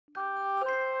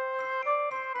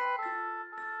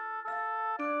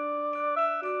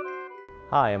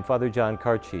Hi, I'm Father John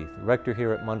Karchi, rector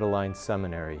here at Mundelein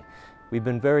Seminary. We've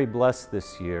been very blessed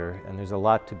this year, and there's a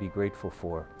lot to be grateful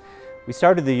for. We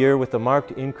started the year with a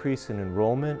marked increase in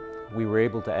enrollment. We were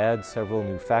able to add several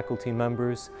new faculty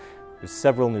members. There's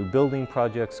several new building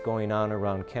projects going on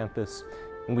around campus,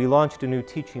 and we launched a new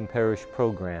teaching parish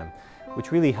program,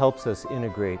 which really helps us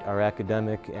integrate our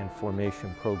academic and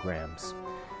formation programs.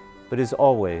 But as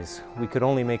always, we could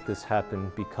only make this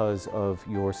happen because of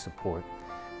your support.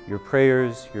 Your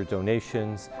prayers, your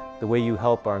donations, the way you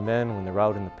help our men when they're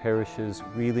out in the parishes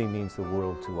really means the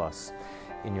world to us.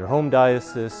 In your home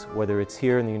diocese, whether it's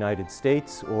here in the United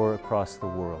States or across the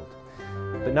world.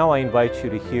 But now I invite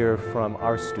you to hear from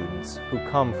our students who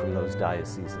come from those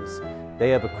dioceses.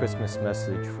 They have a Christmas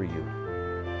message for you.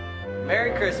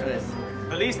 Merry Christmas.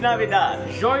 Feliz Navidad.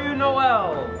 Joyeux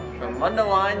Noel. From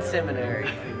Mundelein Seminary.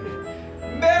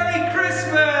 Merry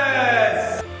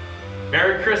Christmas!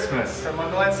 Merry Christmas! From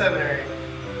Mundelein Seminary.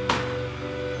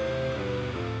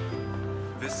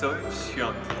 Wesołych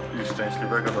świąt I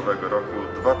szczęśliwego nowego roku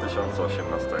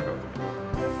 2018.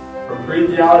 From Greek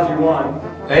Theology 1.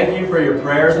 Thank you for your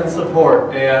prayers and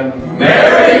support, and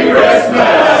Merry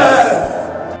Christmas!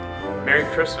 Merry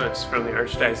Christmas from the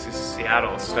Archdiocese of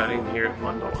Seattle, studying here at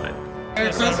Mundelein.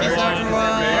 Merry Christmas, everyone!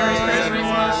 Merry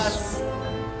Christmas!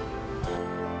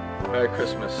 Merry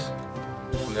Christmas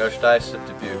from the Archdiocese of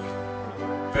Dubuque.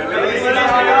 Feliz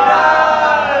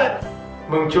Navidad!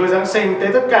 Mừng Chúa Giáng sinh tới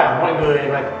tất cả mọi người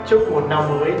và chúc một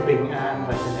năm mới bình an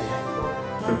và tràn đầy hạnh phúc.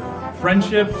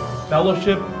 Friendship,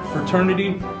 fellowship,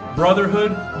 fraternity,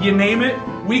 brotherhood, you name it,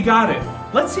 we got it.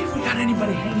 Let's see if we got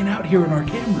anybody hanging out here in our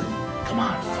game room. Come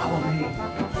on, follow me.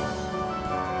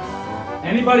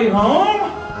 Anybody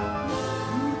home?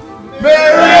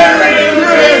 Merry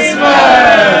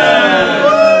Christmas!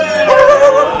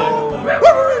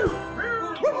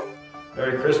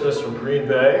 Merry Christmas from Green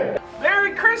Bay.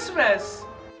 Merry Christmas!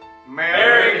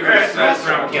 Merry Christmas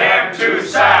from Camp 2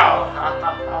 South!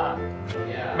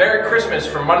 Merry Christmas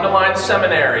from Mundelein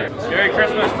Seminary. Merry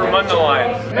Christmas from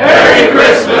Mundelein. Merry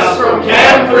Christmas from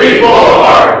Camp 3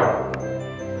 Boulevard!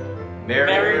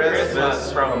 Merry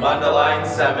Christmas from Mundelein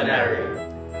Seminary.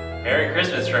 Merry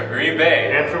Christmas from Green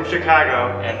Bay And from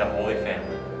Chicago. and the Holy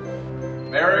Family.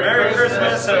 Merry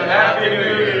Christmas and Happy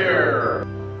New Year!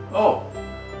 Oh,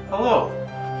 hello.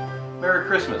 Merry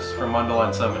Christmas from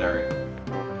Mundelein Seminary.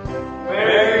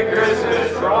 Merry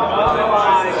Christmas from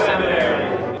Mundelein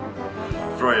Seminary!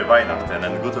 Frohe Weihnachten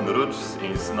and guten Rutsch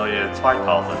ins neue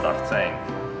 2018.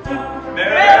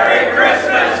 Merry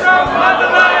Christmas from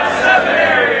Mundelein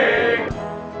Seminary!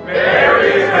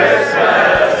 Merry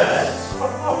Christmas!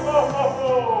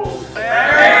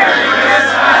 Merry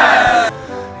Christmas!